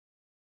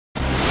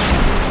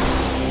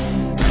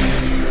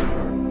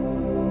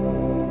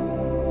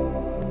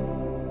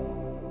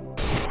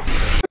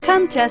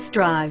Come test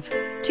drive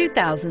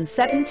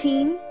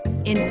 2017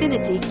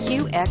 INFINITI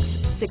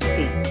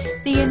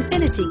QX60. The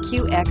INFINITI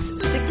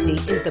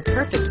QX60 is the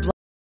perfect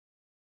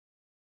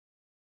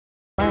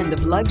blend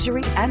of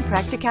luxury and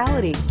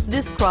practicality.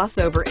 This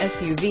crossover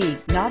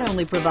SUV not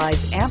only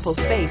provides ample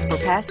space for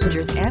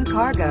passengers and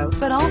cargo,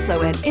 but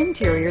also an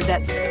interior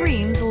that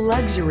screams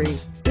luxury.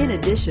 In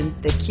addition,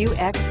 the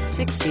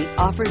QX60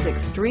 offers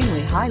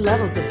extremely high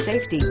levels of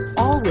safety,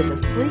 all with a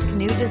sleek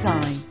new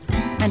design,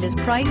 and is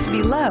priced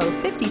below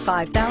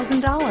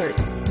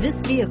 $55,000. This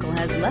vehicle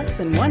has less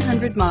than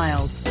 100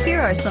 miles. Here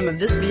are some of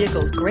this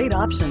vehicle's great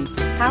options: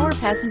 power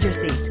passenger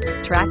seat,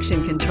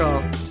 traction control,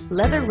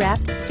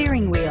 leather-wrapped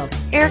steering wheel,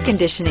 air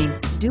conditioning,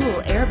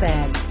 dual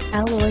airbags,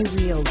 alloy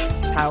wheels,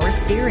 power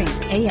steering,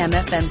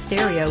 AM/FM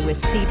stereo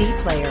with CD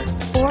player,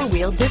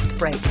 four-wheel disc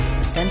brakes,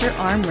 center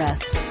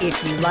armrest. If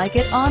you like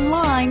it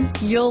online,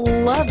 you'll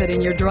love it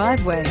in your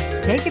driveway.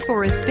 Take it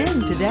for a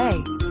spin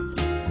today.